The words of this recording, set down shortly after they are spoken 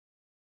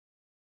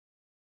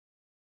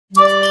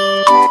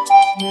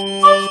Good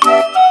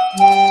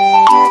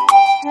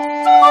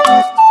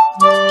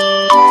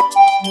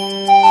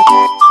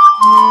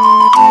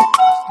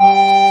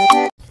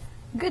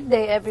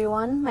day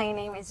everyone, my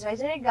name is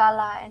Ryza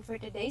Regala, and for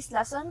today's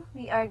lesson,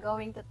 we are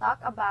going to talk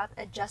about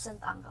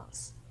adjacent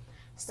angles.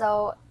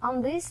 So,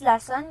 on this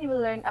lesson, you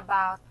will learn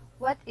about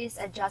what is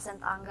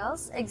adjacent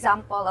angles,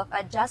 example of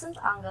adjacent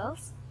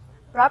angles,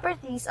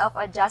 properties of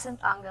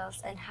adjacent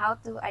angles, and how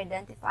to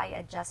identify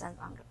adjacent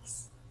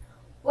angles.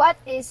 What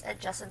is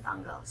adjacent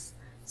angles?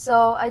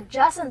 So,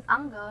 adjacent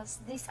angles,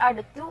 these are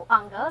the two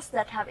angles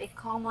that have a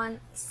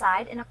common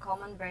side and a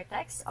common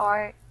vertex,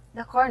 or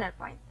the corner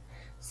point.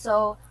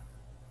 So,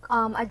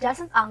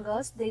 adjacent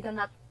angles, they do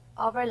not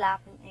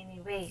overlap in any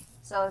way.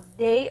 So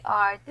they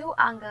are two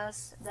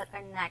angles that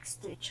are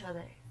next to each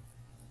other.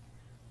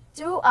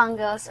 Two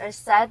angles are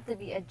said to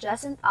be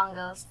adjacent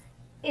angles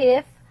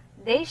if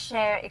they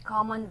share a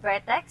common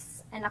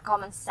vertex and a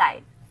common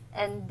side,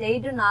 and they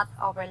do not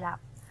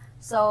overlap.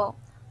 So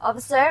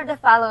observe the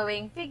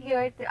following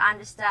figure to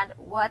understand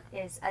what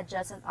is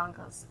adjacent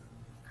angles.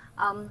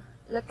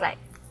 Look like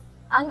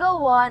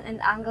angle 1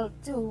 and angle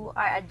 2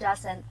 are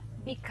adjacent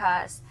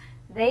because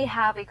they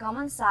have a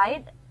common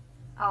side,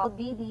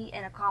 BD,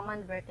 and a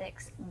common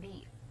vertex,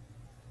 B.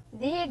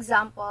 The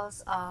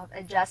examples of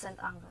adjacent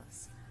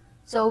angles.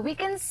 So we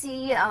can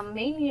see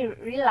many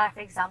real-life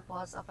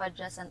examples of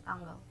adjacent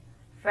angle.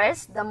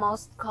 First, the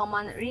most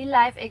common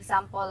real-life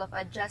example of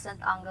adjacent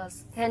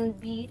angles can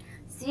be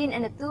seen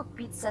in the two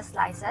pizza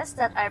slices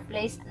that are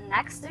placed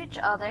next to each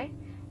other.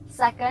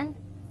 Second,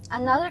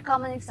 another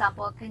common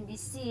example can be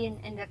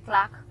seen in the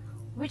clock,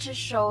 which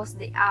shows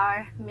the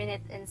hour,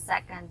 minute, and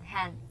second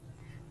hand,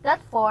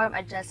 that form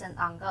adjacent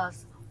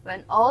angles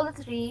when all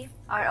the three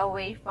are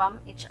away from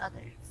each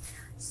other.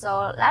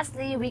 So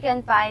lastly, we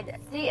can find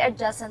three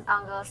adjacent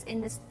angles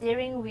in the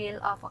steering wheel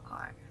of a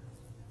car.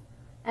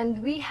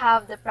 And we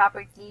have the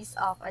properties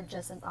of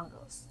adjacent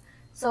angles.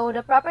 So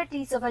the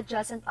properties of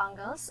adjacent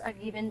angles are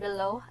given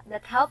below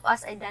that help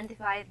us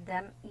identify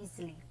them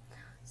easily.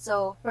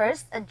 So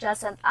first,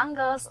 adjacent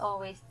angles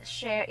always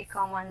share a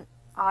common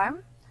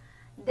arm.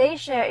 They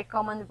share a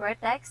common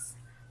vertex.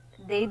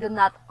 They do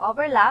not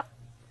overlap.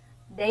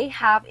 They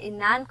have a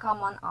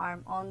non-common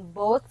arm on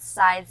both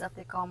sides of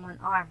the common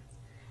arm.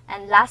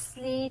 And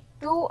lastly,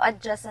 two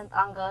adjacent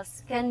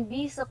angles can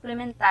be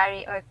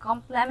supplementary or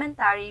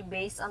complementary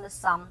based on the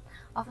sum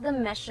of the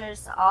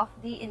measures of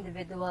the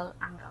individual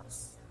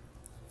angles.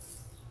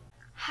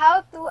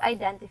 How to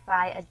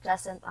identify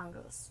adjacent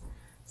angles?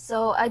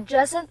 So,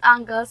 adjacent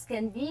angles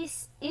can be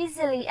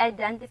easily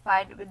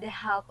identified with the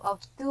help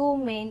of two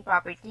main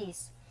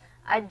properties.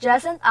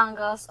 Adjacent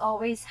angles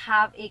always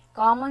have a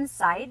common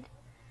side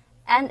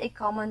and a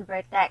common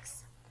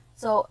vertex.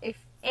 So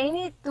if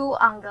any two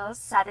angles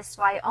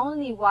satisfy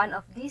only one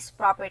of these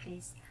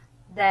properties,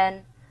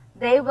 then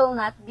they will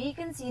not be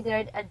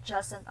considered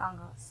adjacent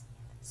angles.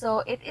 So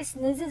it is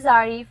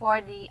necessary for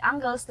the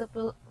angles to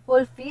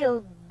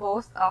fulfill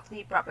both of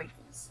the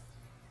properties.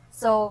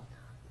 So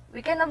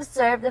we can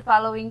observe the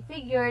following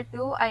figure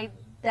to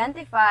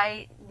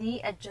identify the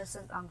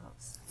adjacent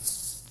angles.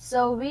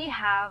 So we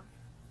have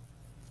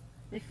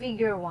the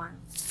figure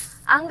 1.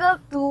 Angle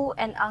 2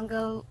 and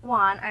angle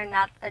 1 are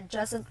not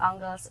adjacent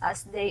angles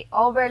as they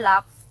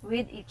overlap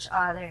with each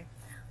other.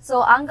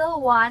 So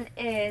angle 1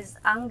 is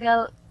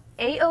angle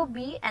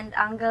AOB and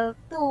angle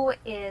 2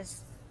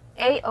 is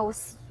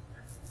AOC.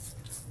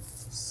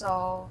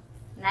 So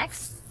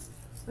next,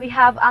 we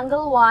have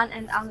angle 1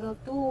 and angle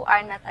 2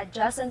 are not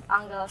adjacent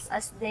angles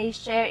as they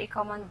share a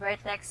common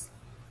vertex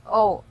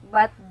O,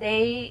 but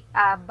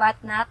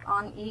not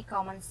on a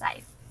common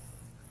side.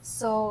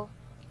 So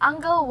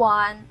angle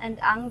 1 and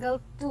angle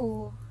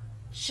 2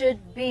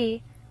 should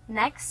be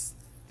next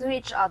to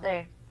each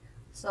other.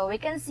 So we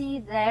can see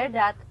there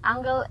that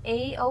angle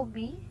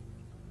AOB,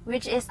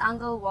 which is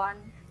angle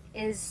 1,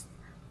 is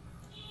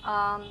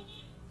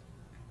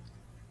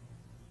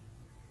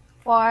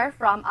far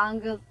from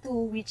angle 2,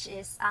 which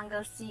is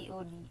angle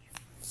COD.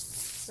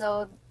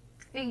 So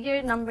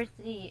figure number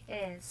 3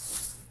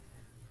 is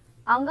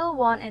angle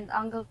 1 and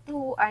angle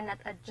 2 are not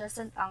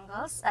adjacent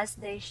angles as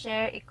they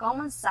share a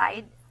common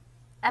side,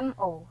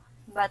 MO,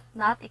 but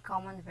not a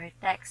common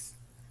vertex.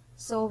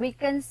 So we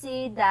can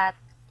see that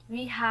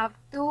we have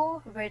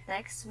two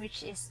vertex,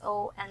 which is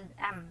O and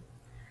M.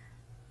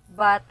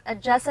 But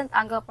adjacent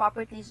angle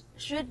properties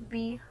should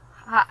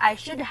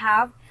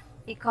have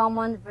a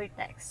common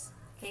vertex.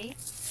 Okay.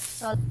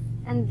 So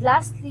and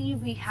lastly,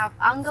 we have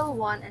angle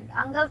 1 and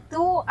angle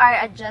 2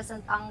 are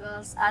adjacent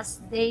angles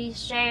as they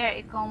share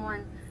a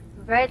common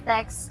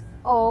vertex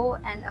O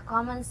and a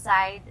common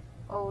side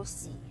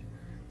OC.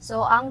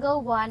 So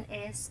angle 1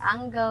 is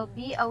angle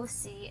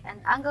BOC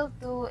and angle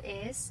 2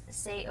 is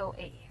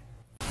COA.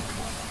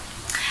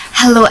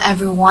 Hello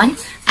everyone,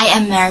 I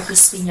am Mary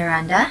Crispin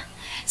Miranda.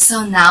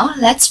 So now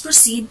let's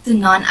proceed to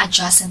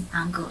non-adjacent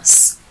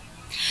angles.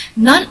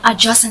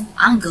 Non-adjacent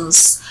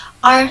angles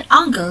are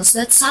angles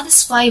that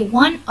satisfy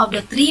one of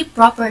the three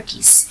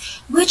properties,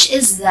 which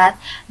is that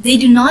they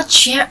do not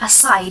share a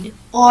side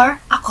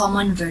or a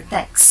common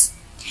vertex.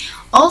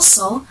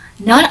 Also,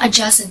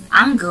 non-adjacent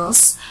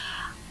angles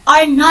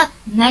are not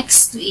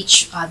next to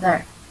each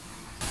other.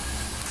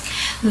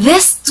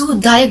 These two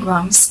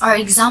diagrams are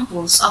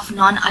examples of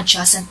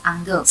non-adjacent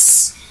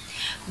angles,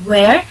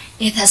 where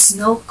it has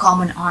no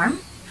common arm,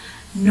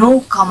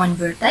 no common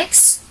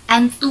vertex,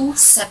 and two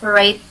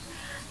separate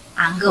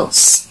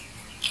angles.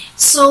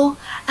 So,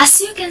 as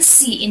you can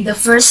see in the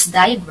first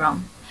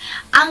diagram,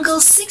 angle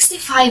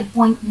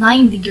 65.9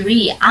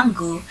 degree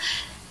angle,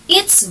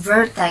 its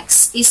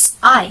vertex is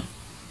I.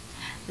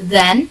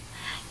 Then,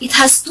 it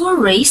has two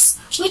rays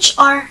which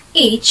are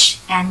H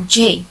and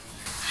J.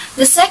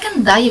 The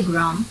second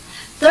diagram,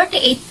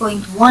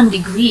 38.1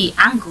 degree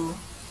angle,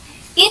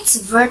 its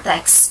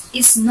vertex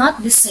is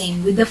not the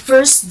same with the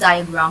first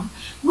diagram,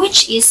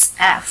 which is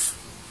F,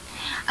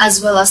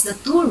 as well as the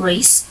two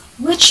rays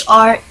which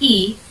are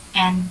E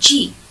and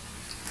G.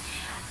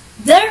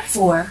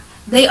 Therefore,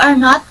 they are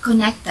not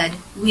connected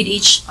with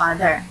each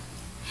other.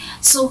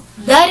 So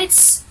that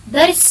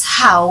is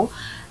how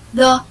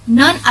the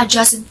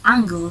non-adjacent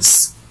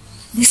angles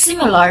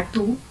dissimilar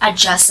to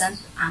adjacent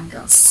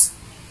angles.